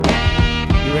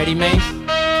You ready, man?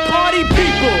 Party people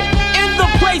in the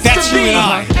place That's to be. you and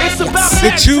I. It's about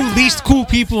The two least cool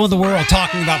people in the world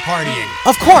talking about partying.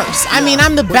 Of course. I mean,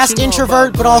 I'm the best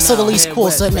introvert, but also the least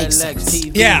cool, so it makes sense.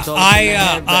 Yeah,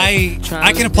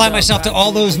 I can apply myself to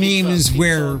all those memes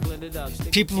where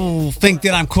people think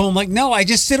that I'm cool. I'm like, no, I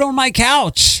just sit on my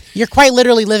couch. You're quite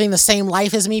literally living the same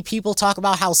life as me. People talk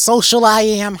about how social I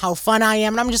am, how fun I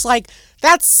am, and I'm just like,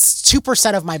 that's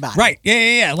 2% of my body. Right.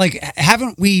 Yeah. Like,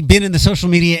 haven't we been in the social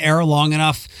media era long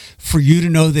enough for you to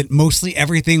know that mostly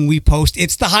everything we post,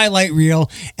 it's the highlight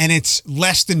reel, and it's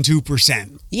less than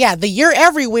 2%? Yeah, the you're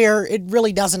everywhere, it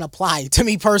really doesn't apply to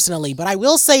me personally. But I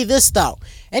will say this, though.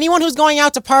 Anyone who's going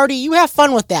out to party, you have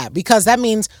fun with that, because that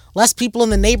means less people in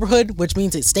the neighborhood, which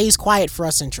means it stays quiet for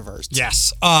us introverts.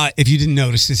 Yes. If you didn't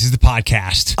notice, this is the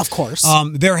podcast. Of course.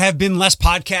 There have been less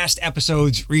podcast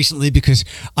episodes recently because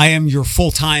I am your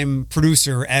full-time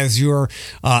producer as your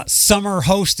summer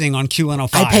hosting on Q105.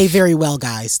 I pay very well,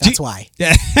 guys. That's why.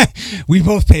 Yeah, we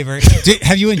both pay very.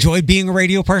 Have you enjoyed being a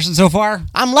radio person so far?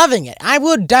 I'm loving it. I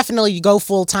would definitely go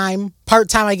full-time,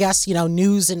 part-time, I guess,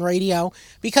 news and radio,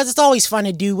 because it's always fun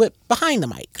to do it behind the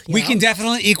mic. We can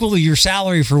definitely equal your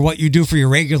salary for what you do for your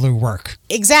regular work.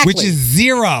 Exactly. Which is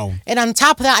zero. And on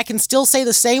top of that, I can still say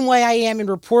the same way I am in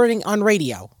reporting on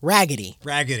radio. Raggedy.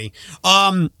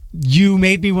 You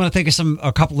made me want to think of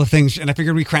a couple of things, and I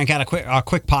figured we'd crank out a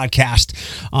quick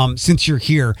podcast since you're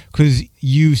here, because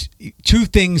two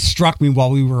things struck me while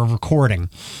we were recording.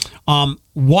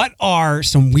 What are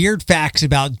some weird facts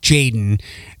about Jaden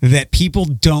that people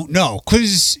don't know?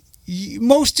 Because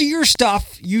most of your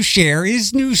stuff you share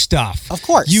is new stuff. Of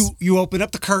course. You open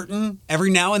up the curtain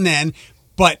every now and then,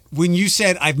 but when you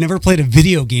said, I've never played a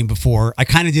video game before, I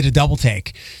kind of did a double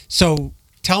take. So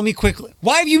tell me quickly,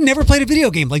 why have you never played a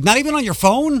video game? Like, not even on your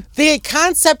phone? The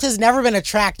concept has never been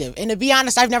attractive. And to be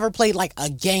honest, I've never played, a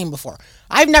game before.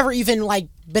 I've never even,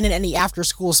 been in any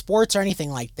after-school sports or anything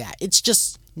like that. It's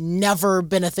just never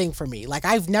been a thing for me.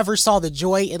 I've never saw the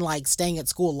joy in, staying at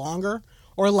school longer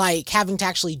or, having to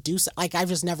actually do I've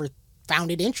just never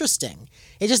found it interesting.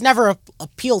 It just never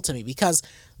appealed to me because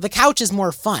the couch is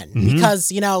more fun. Mm-hmm.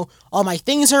 Because, all my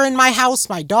things are in my house,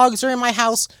 my dogs are in my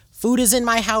house, food is in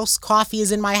my house, coffee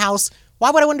is in my house.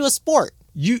 Why would I want to do a sport?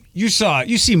 You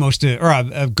see most of, or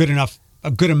a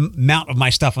good amount of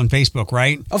my stuff on Facebook,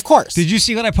 right? Of course. Did you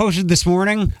see what I posted this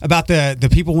morning about the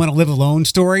people want to live alone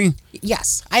story?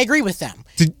 Yes, I agree with them.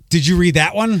 Did you read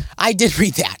that one? I did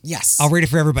read that, yes. I'll read it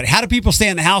for everybody. How do people stay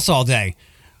in the house all day?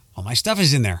 All my stuff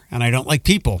is in there, and I don't like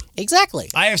people. Exactly.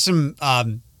 I have some,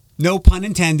 no pun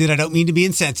intended, I don't mean to be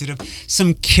insensitive,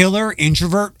 some killer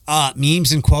introvert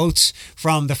memes and quotes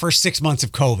from the first 6 months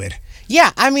of COVID.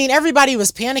 Yeah, I mean, everybody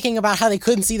was panicking about how they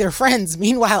couldn't see their friends.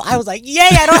 Meanwhile, I was like, yay,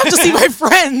 I don't have to see my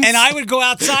friends. And I would go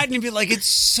outside and be like, it's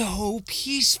so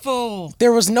peaceful.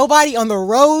 There was nobody on the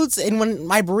roads. And when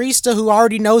my barista, who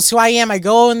already knows who I am, I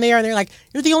go in there and they're like,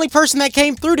 you're the only person that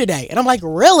came through today. And I'm like,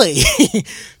 really?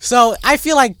 So I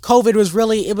feel like COVID was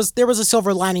really, there was a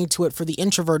silver lining to it for the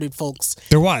introverted folks.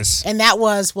 There was. And that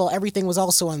was, everything was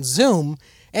also on Zoom.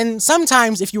 And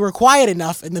sometimes if you were quiet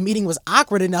enough and the meeting was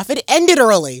awkward enough, it ended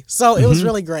early. So it was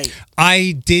really great.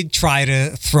 I did try to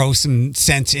throw some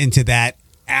sense into that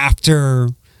after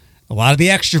a lot of the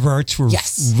extroverts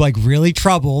were really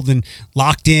troubled and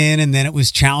locked in. And then it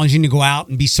was challenging to go out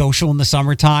and be social in the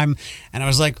summertime. And I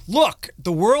was like, look,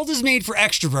 the world is made for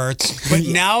extroverts,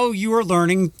 but now you are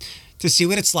learning to see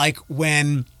what it's like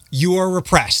when you are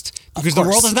repressed. Because the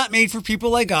world is not made for people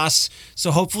like us.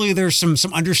 So hopefully there's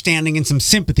some understanding and some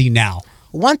sympathy now.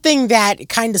 One thing that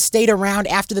kind of stayed around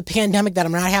after the pandemic that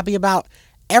I'm not happy about,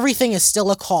 everything is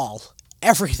still a call.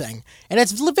 Everything. And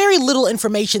it's very little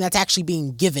information that's actually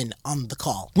being given on the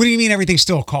call. What do you mean everything's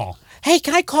still a call? Hey,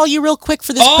 can I call you real quick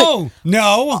for this?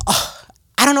 No.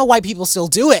 I don't know why people still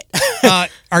do it.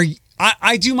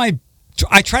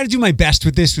 I try to do my best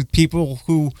with this with people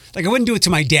who, I wouldn't do it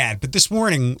to my dad, but this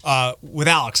morning with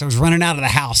Alex, I was running out of the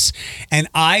house and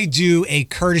I do a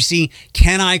courtesy,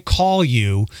 can I call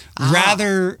you,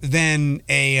 rather than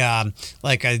a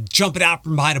jump it out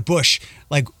from behind a bush,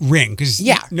 ring, because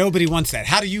nobody wants that.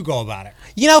 How do you go about it?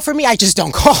 For me, I just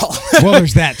don't call. Well,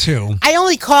 there's that too. I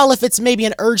only call if it's maybe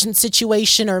an urgent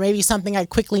situation or maybe something I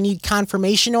quickly need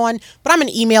confirmation on. But I'm an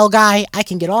email guy. I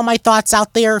can get all my thoughts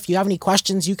out there. If you have any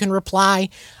questions, you can reply.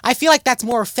 I feel like that's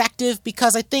more effective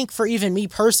because I think for even me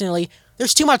personally,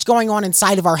 there's too much going on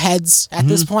inside of our heads at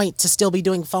this point to still be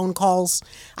doing phone calls.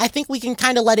 I think we can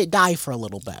kind of let it die for a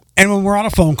little bit. And when we're on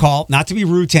a phone call, not to be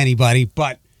rude to anybody,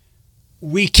 but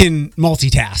we can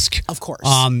multitask. Of course.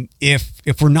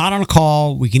 If we're not on a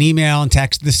call, we can email and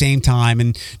text at the same time,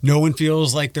 and no one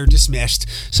feels like they're dismissed.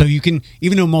 So you can,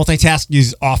 even though multitasking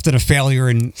is often a failure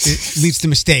and it leads to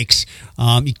mistakes,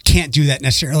 you can't do that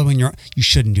necessarily when you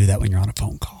shouldn't do that when you're on a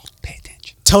phone call. Pay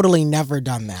attention. Totally never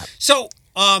done that. So,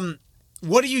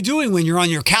 what are you doing when you're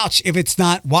on your couch if it's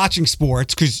not watching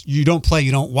sports, because you don't play,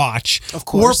 you don't watch, of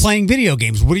course, or playing video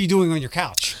games? What are you doing on your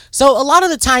couch? So a lot of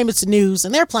the time it's news,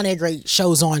 and there are plenty of great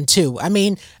shows on too. I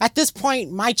mean, at this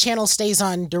point, my channel stays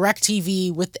on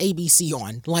DirecTV with ABC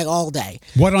on, like, all day.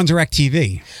 What on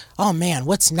DirecTV? Oh man,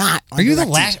 what's not on Are you DirecTV? the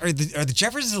last? Are the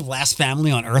Jeffersons the last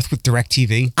family on earth with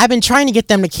DirecTV? I've been trying to get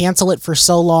them to cancel it for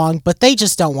so long, but they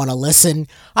just don't want to listen.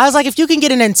 I was like, if you can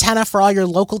get an antenna for all your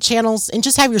local channels and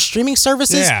just have your streaming services,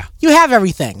 you have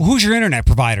everything. Well, who's your internet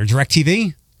provider?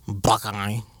 DirecTV?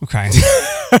 Buckeye. Okay.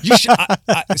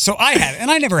 So I had,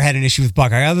 and I never had an issue with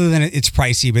Buckeye other than it's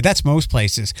pricey, but that's most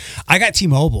places. I got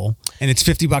T-Mobile, and it's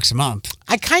 $50 a month.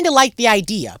 I kind of like the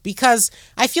idea because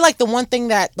I feel like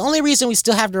the only reason we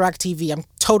still have DirecTV, I'm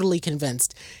totally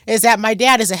convinced, is that my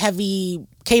dad is a heavy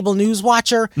cable news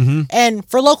watcher, and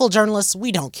for local journalists,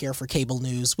 we don't care for cable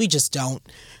news. We just don't.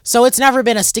 So it's never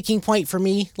been a sticking point for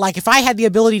me. Like, if I had the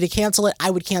ability to cancel it, I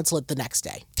would cancel it the next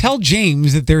day. Tell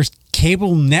James that there's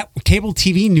cable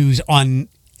TV news on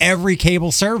every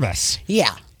cable service.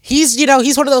 Yeah. He's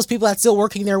one of those people that's still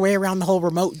working their way around the whole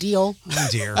remote deal. Oh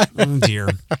dear. Oh dear.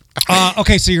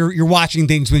 Okay, so you're watching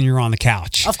things when you're on the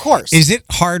couch. Of course. Is it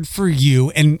hard for you?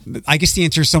 And I guess the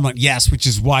answer is somewhat yes, which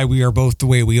is why we are both the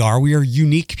way we are. We are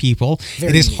unique people.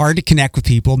 Very it is unique. hard to connect with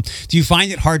people. Do you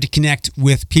find it hard to connect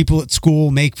with people at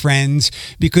school, make friends,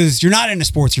 because you're not into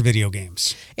sports or video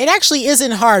games? It actually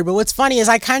isn't hard, but what's funny is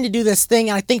I kind of do this thing,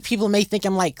 and I think people may think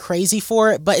I'm like crazy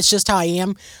for it, but it's just how I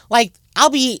am. Like,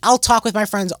 I'll talk with my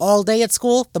friends all day at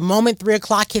school. The moment 3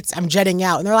 o'clock hits, I'm jetting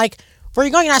out. And they're like, where are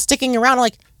you going? You're not sticking around. I'm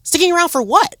like, sticking around for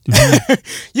what?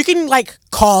 You can, like,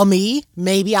 call me.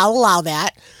 Maybe I'll allow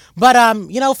that. But,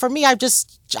 for me, I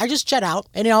just jet out.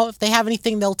 And, if they have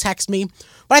anything, they'll text me.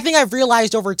 But I think I've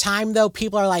realized over time, though,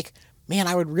 people are like, man,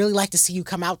 I would really like to see you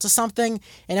come out to something.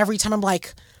 And every time I'm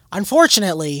like,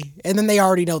 unfortunately, and then they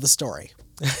already know the story.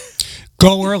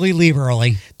 Go early, leave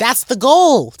early. That's the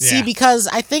goal. Yeah. See, because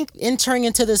I think entering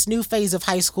into this new phase of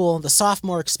high school, the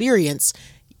sophomore experience,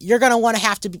 you're going to want to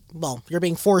have to be, you're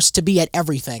being forced to be at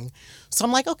everything. So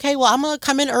I'm like, okay, well, I'm going to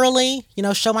come in early,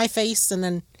 show my face, and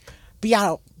then be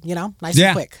out, nice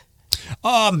and quick.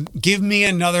 Give me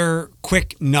another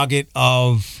quick nugget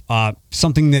of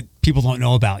something that people don't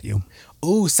know about you.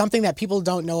 Ooh, something that people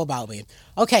don't know about me.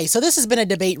 Okay, so this has been a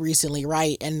debate recently,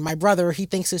 right? And my brother, he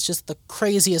thinks it's just the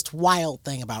craziest, wild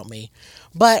thing about me.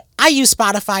 But I use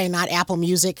Spotify and not Apple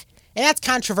Music, and that's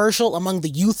controversial among the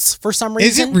youths for some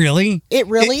reason. Is it really? It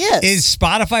really is. Is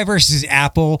Spotify versus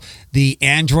Apple the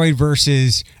Android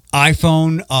versus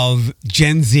iPhone of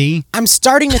Gen Z? I'm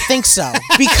starting to think so,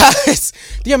 because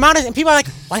the amount of, and people are like,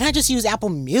 why not just use Apple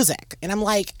Music? And I'm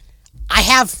like, I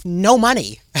have no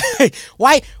money.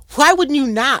 Why wouldn't you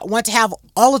not want to have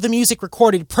all of the music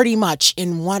recorded pretty much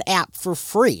in one app for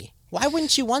free? Why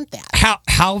wouldn't you want that?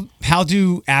 How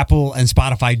do Apple and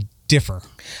Spotify differ?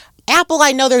 Apple,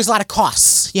 I know there's a lot of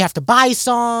costs. You have to buy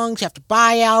songs, you have to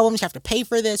buy albums, you have to pay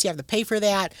for this, you have to pay for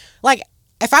that. Like,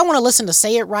 if I want to listen to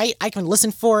Say It Right, I can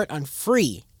listen for it on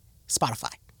free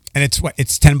Spotify. And it's what?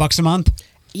 It's $10 a month?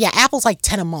 Yeah, Apple's like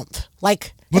 10 a month.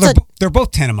 Like, well, they're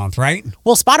both 10 a month, right?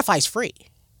 Well, Spotify's free.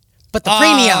 But the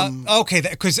premium. Okay,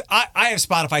 because I have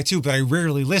Spotify too, but I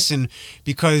rarely listen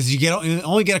because you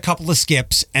only get a couple of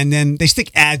skips, and then they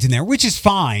stick ads in there, which is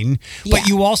fine. Yeah. But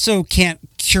you also can't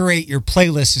curate your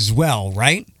playlist as well,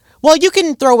 right? Well, you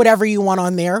can throw whatever you want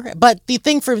on there, but the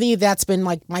thing for me that's been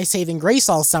like my saving grace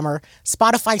all summer,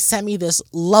 Spotify sent me this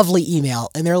lovely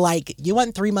email, and they're like, you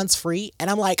want 3 months free? And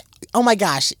I'm like, oh my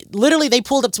gosh. Literally, they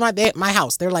pulled up to my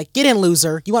house. They're like, get in,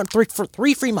 loser. You want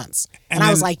 3 free months? And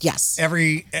I was like, yes.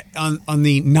 On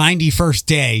the 91st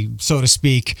day, so to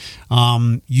speak,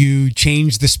 you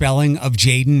change the spelling of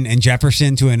Jaden and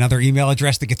Jefferson to another email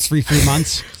address that gets 3 free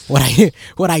months?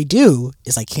 What I do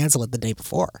is I cancel it the day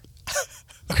before.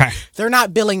 Okay. They're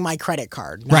not billing my credit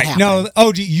card. Right. Happening. No.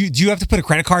 Oh, do you have to put a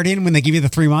credit card in when they give you the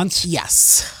 3 months?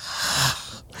 Yes.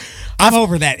 I'm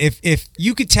over that. If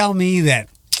you could tell me that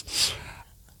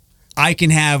I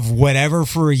can have whatever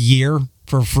for a year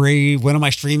for free, one of my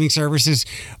streaming services,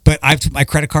 but I've put my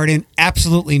credit card in,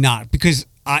 absolutely not. Because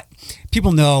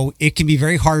people know it can be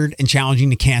very hard and challenging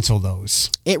to cancel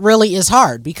those. It really is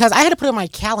hard because I had to put in my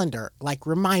calendar, like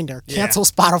reminder, cancel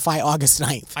Spotify August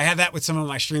 9th. I have that with some of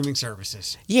my streaming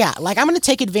services. Yeah, like I'm going to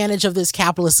take advantage of this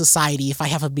capitalist society if I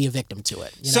have to be a victim to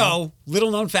it. So,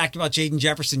 little known fact about Jaden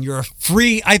Jefferson, you're a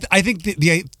free, I think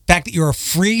the fact that you're a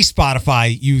free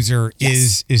Spotify user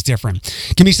is different.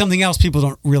 Give me something else people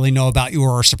don't really know about you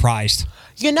or are surprised.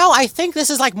 I think this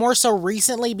is like more so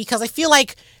recently because I feel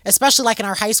like, especially like in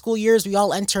our high school years, we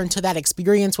all enter into that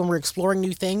experience when we're exploring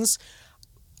new things.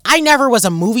 I never was a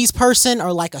movies person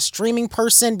or like a streaming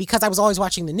person because I was always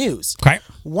watching the news. Okay.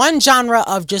 One genre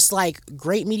of just like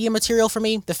great media material for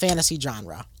me, the fantasy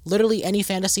genre. Literally any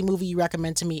fantasy movie you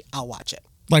recommend to me, I'll watch it.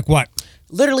 Like what?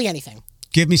 Literally anything.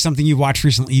 Give me something you watched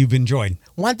recently you've enjoyed.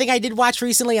 One thing I did watch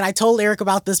recently, and I told Eric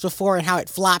about this before and how it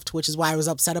flopped, which is why I was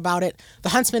upset about it. The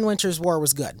Huntsman Winter's War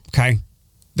was good. Okay.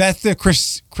 That's the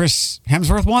Chris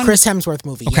Hemsworth one? Chris Hemsworth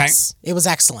movie, okay. Yes. It was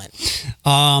excellent.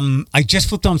 I just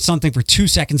flipped on something for 2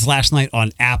 seconds last night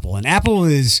on Apple. And Apple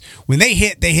is, when they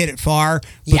hit it far.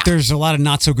 But there's a lot of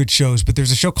not so good shows. But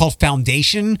there's a show called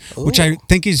Foundation, which I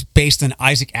think is based on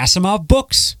Isaac Asimov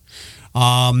books.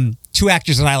 Two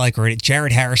actors that I like are in it,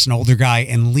 Jared Harris, an older guy,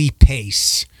 and Lee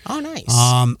Pace. Oh, nice.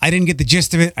 I didn't get the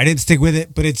gist of it. I didn't stick with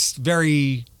it, but it's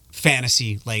very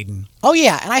fantasy laden. Oh,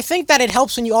 yeah. And I think that it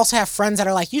helps when you also have friends that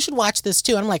are like, you should watch this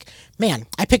too. And I'm like, man,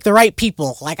 I picked the right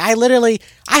people. Like I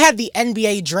had the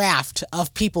NBA draft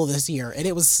of people this year and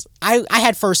it was, I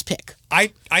had first pick.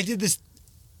 I did this.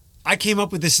 I came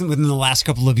up with this within the last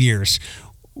couple of years.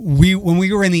 When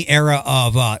we were in the era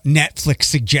of Netflix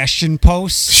suggestion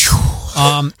posts,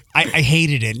 I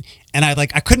hated it, and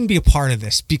I couldn't be a part of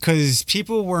this because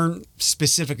people weren't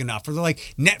specific enough. Or they're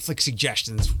like Netflix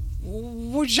suggestions.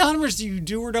 What genres do you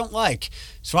do or don't like?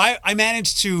 So I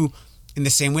managed to, in the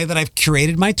same way that I've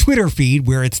curated my Twitter feed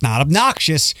where it's not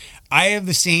obnoxious, I have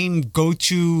the same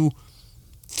go-to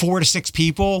 4 to 6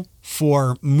 people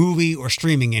for movie or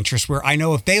streaming interest where I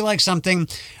know if they like something,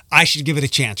 I should give it a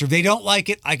chance. Or if they don't like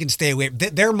it, I can stay away.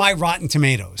 They're my Rotten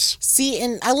Tomatoes. See,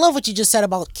 and I love what you just said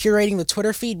about curating the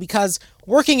Twitter feed because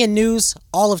working in news,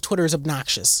 all of Twitter is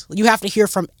obnoxious. You have to hear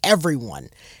from everyone.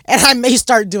 And I may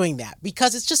start doing that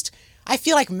because it's just, I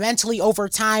feel like mentally over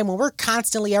time, when we're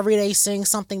constantly every day seeing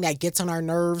something that gets on our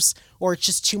nerves or it's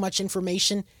just too much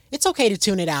information, it's okay to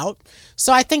tune it out.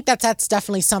 So I think that's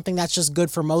definitely something that's just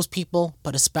good for most people,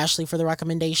 but especially for the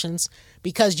recommendations,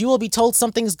 because you will be told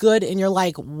something's good and you're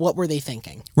like, what were they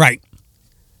thinking? Right.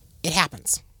 It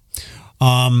happens.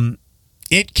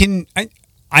 It can,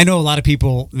 I know a lot of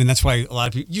people, and that's why a lot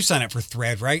of people, you sign up for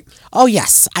Thread, right? Oh,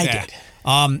 yes, I did.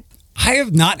 I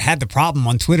have not had the problem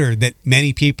on Twitter that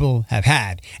many people have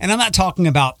had. And I'm not talking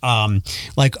about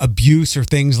like abuse or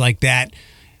things like that.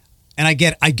 And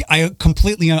I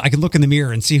completely, I can look in the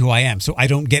mirror and see who I am. So I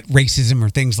don't get racism or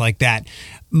things like that.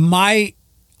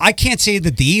 I can't say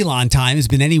that the Elon time has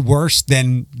been any worse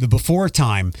than the before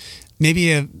time.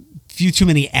 Maybe a few too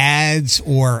many ads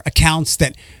or accounts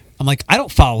that I'm like, I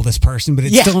don't follow this person, but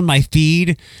it's still in my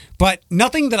feed. But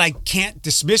nothing that I can't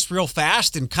dismiss real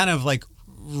fast and kind of like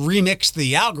remix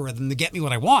the algorithm to get me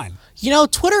what I want.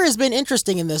 Twitter has been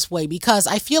interesting in this way because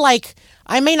I feel like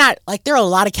I may not, like there are a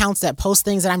lot of accounts that post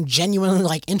things that I'm genuinely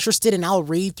like interested in. I'll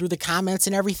read through the comments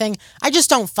and everything. I just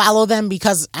don't follow them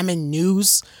because I'm in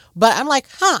news. But I'm like,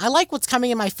 I like what's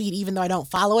coming in my feed even though I don't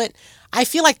follow it. I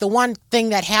feel like the one thing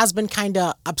that has been kind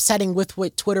of upsetting with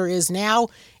what Twitter is now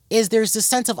is there's this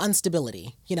sense of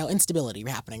instability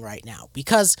happening right now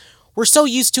because we're so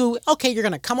used to, okay, you're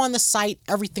going to come on the site,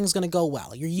 everything's going to go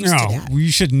well. You're used to that.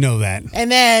 You should know that. And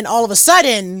then all of a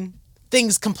sudden,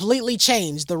 things completely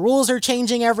change. The rules are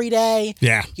changing every day.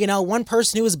 Yeah. One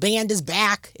person who was banned is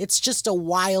back. It's just a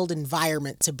wild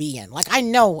environment to be in. Like, I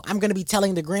know I'm going to be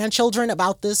telling the grandchildren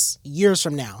about this years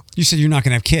from now. You said you're not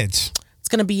going to have kids. It's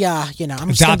going to be, I'm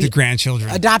adopted grandchildren.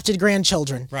 Adopted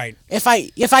grandchildren. Right. If I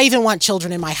even want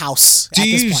children in my house at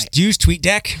this point. Do you use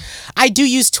TweetDeck? I do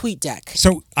use TweetDeck.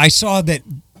 So I saw that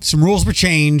some rules were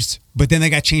changed, but then they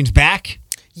got changed back?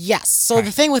 Yes. So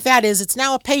the thing with that is it's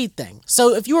now a paid thing.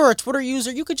 So if you were a Twitter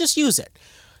user, you could just use it.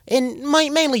 And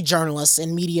mainly journalists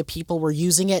and media people were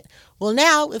using it. Well,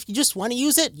 now, if you just want to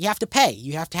use it, you have to pay.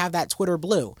 You have to have that Twitter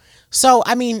Blue. So,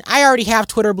 I already have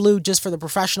Twitter Blue just for the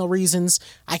professional reasons.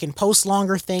 I can post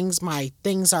longer things. My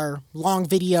things are long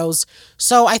videos.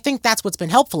 So I think that's what's been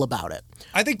helpful about it.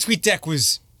 I think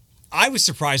TweetDeck I was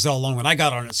surprised all along when I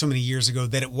got on it so many years ago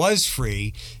that it was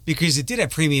free because it did have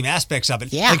premium aspects of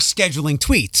it, like scheduling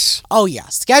tweets. Oh, yeah.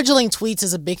 Scheduling tweets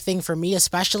is a big thing for me,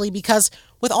 especially because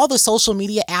with all the social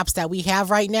media apps that we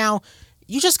have right now,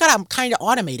 you just gotta kind of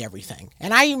automate everything.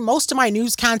 And most of my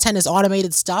news content is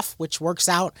automated stuff, which works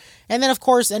out. And then, of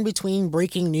course, in between,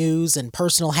 breaking news and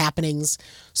personal happenings.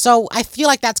 So I feel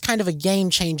like that's kind of a game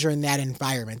changer in that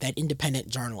environment, that independent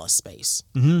journalist space.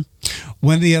 Mm-hmm.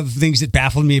 One of the other things that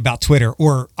baffled me about Twitter,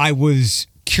 or I was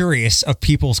curious of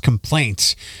people's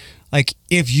complaints, like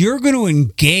if you're going to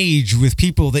engage with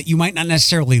people that you might not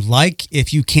necessarily like,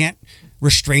 if you can't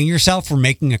restrain yourself from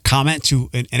making a comment to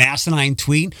an asinine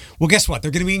tweet, well, guess what? They're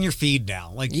going to be in your feed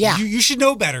now. Like, you should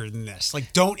know better than this.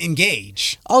 Like, don't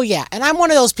engage. Oh, yeah. And I'm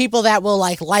one of those people that will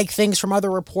like things from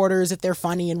other reporters if they're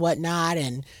funny and whatnot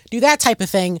and do that type of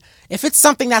thing. If it's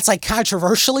something that's like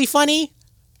controversially funny,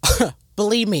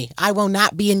 believe me, I will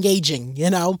not be engaging, you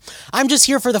know? I'm just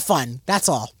here for the fun. That's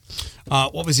all.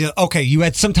 What was the... Okay, you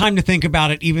had some time to think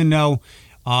about it, even though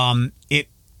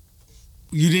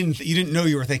you didn't know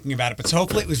you were thinking about it, but so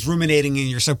hopefully it was ruminating in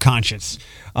your subconscious.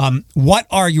 What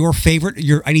are your favorite?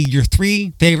 I need your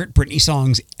 3 favorite Britney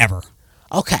songs ever.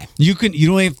 Okay. You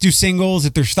don't have to do singles.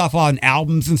 If there's stuff on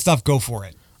albums and stuff, go for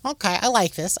it. Okay, I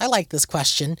like this. I like this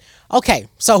question. Okay,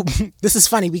 so this is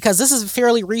funny because this is a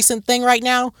fairly recent thing right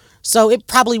now, so it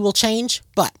probably will change.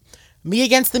 But Me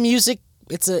Against the Music,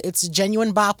 it's a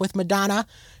genuine bop with Madonna.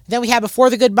 Then we had Before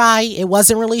the Goodbye. It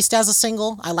wasn't released as a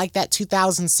single. I like that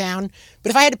 2000 sound.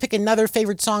 But if I had to pick another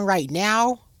favorite song right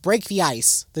now, Break the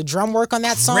Ice. The drum work on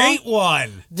that song. Great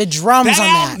one. The drums on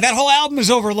that. That whole album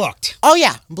is overlooked. Oh,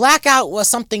 yeah. Blackout was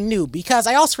something new because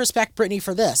I also respect Britney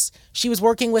for this. She was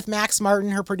working with Max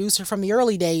Martin, her producer from the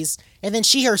early days, and then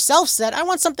she herself said, I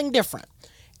want something different.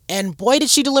 And boy, did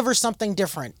she deliver something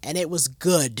different, and it was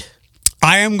good.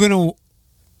 Ooh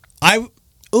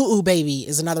Ooh Baby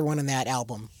is another one in that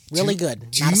album. Really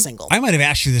good. Not a single. I might have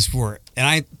asked you this before, and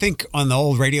I think on the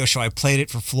old radio show I played it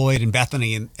for Floyd and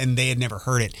Bethany, and they had never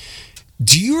heard it.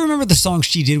 Do you remember the song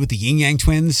she did with the Yin Yang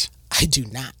Twins? I do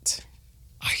not.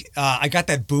 I got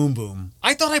that boom boom.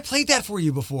 I thought I played that for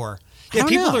you before. Yeah,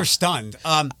 people are stunned.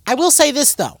 I will say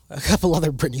this, though. A couple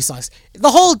other Britney songs.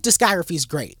 The whole discography is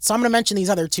great, so I'm going to mention these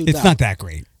other 2, It's not that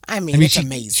great. I mean, it's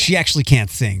amazing. She actually can't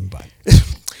sing, but...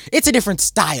 It's a different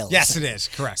style. Yes, it is.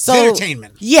 Correct. So, it's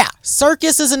entertainment. Yeah.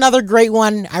 Circus is another great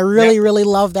one. I really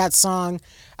love that song.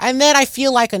 And then I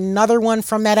feel like another one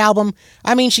from that album,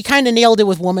 I mean, she kind of nailed it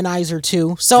with Womanizer,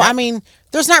 too. So, I mean,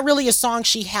 there's not really a song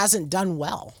she hasn't done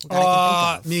well that I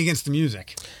can think of. Me Against the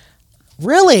Music.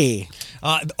 Really?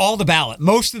 All the ballads.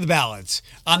 Most of the ballads.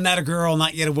 I'm Not a Girl,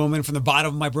 Not Yet a Woman, From the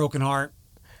Bottom of My Broken Heart.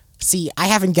 See, I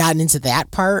haven't gotten into that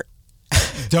part.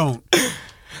 Don't.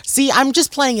 See, I'm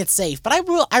just playing it safe, but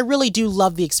I really do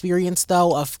love the experience,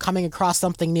 though, of coming across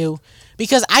something new,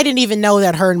 because I didn't even know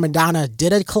that her and Madonna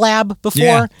did a collab before.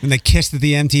 Yeah, and they kissed at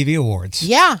the MTV Awards.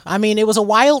 Yeah, I mean, it was a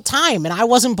wild time, and I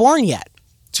wasn't born yet.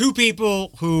 2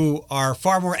 people who are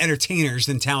far more entertainers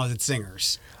than talented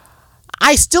singers.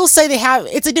 I still say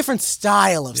it's a different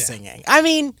style of singing. I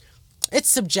mean... It's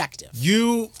subjective.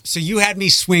 So you had me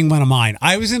swing one of mine.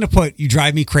 I was going to put You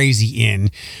Drive Me Crazy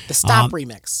in. The Stop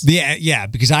remix. Yeah,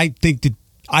 because I think that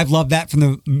I've loved that from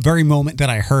the very moment that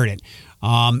I heard it.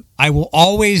 I will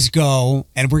always go,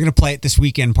 and we're going to play it this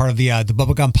weekend, part of the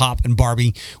Bubblegum Pop and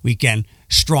Barbie weekend,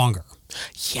 Stronger.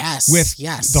 Yes. With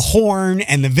the horn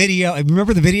and the video.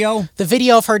 Remember the video? The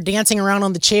video of her dancing around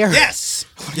on the chair. Yes.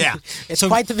 Yeah. It's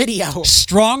quite the video.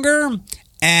 Stronger.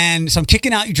 And so I'm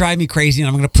kicking out You Drive Me Crazy, and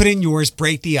I'm going to put in yours,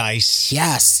 Break the Ice.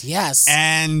 Yes.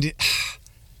 And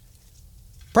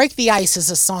Break the Ice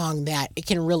is a song that it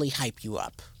can really hype you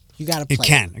up. You got to play it. It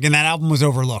can. Again, that album was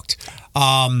overlooked.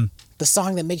 The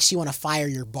song that makes you want to fire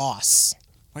your boss.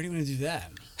 Why do you want to do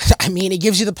that? I mean, it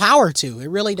gives you the power to. It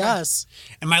really does.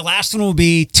 And my last one will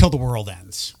be Till the World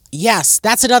Ends. Yes,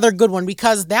 that's another good one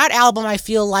because that album I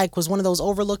feel like was one of those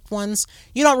overlooked ones.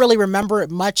 You don't really remember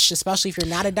it much, especially if you're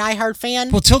not a diehard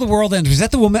fan. Well, Till the World Ends, was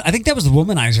that the woman? I think that was the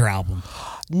Womanizer album.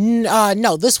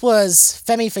 No, this was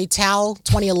Femme Fatale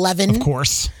 2011. Of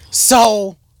course.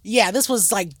 So, yeah, this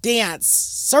was like dance.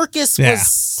 Circus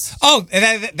was... Oh,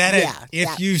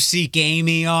 If You Seek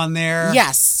Amy on there.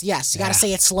 Yes. You got to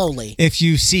say it slowly. If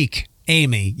You Seek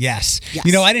Amy, yes.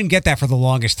 You know, I didn't get that for the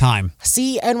longest time.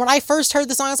 See, and when I first heard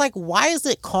the song, I was like, why is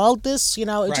it called this? You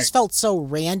know, it just felt so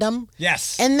random.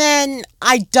 Yes. And then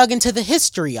I dug into the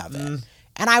history of it.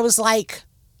 And I was like,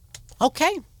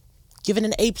 okay, giving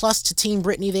an A+ to Team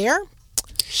Britney there.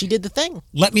 She did the thing.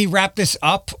 Let me wrap this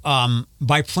up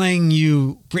by playing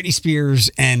you Britney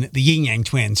Spears and the Yin Yang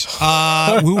Twins.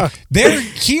 They're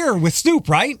here with Snoop,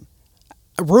 right?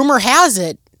 Rumor has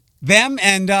it. Them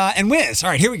and Wiz. All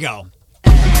right, here we go.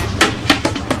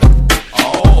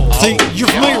 So you're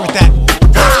familiar with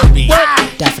that beat?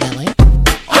 Definitely. In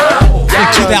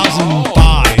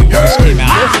 2005, this came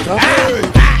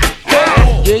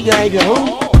Yeah, yeah,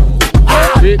 who?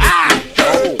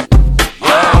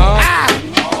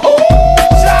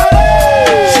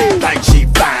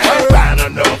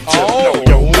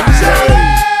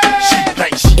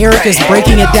 Eric is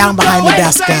breaking it down behind the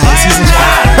desk, guys.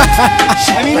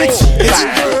 I mean, it's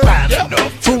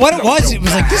for what it was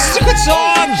like, this is a good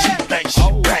song.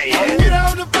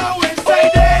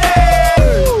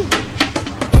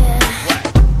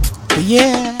 But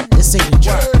yeah, the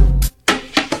signature.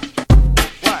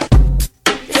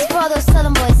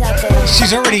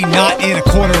 She's already not in a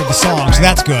quarter of the song, so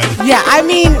that's good. Yeah, I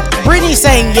mean, Britney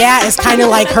saying yeah is kind of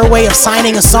like her way of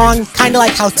signing a song, kind of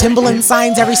like how Timbaland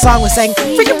signs every song with saying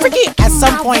freaky freaky at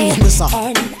some point in the song.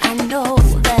 What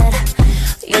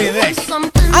do you think?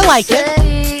 I like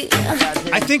it.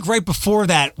 I think right before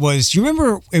that was, do you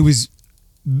remember it was,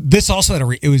 this also had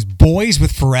it was Boys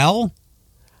with Pharrell?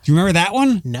 Do you remember that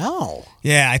one? No.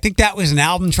 Yeah, I think that was an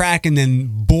album track, and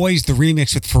then Boys, the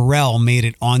remix with Pharrell, made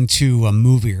it onto a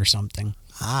movie or something.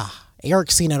 Ah,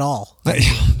 Eric's seen it all.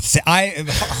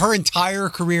 Her entire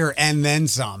career and then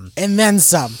some. And then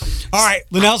some. All right,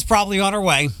 Linnell's probably on her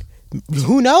way.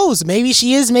 Who knows? Maybe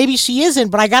she is, maybe she isn't,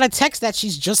 but I got a text that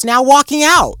she's just now walking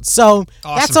out. So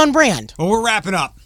Awesome. That's on brand. Well, we're wrapping up.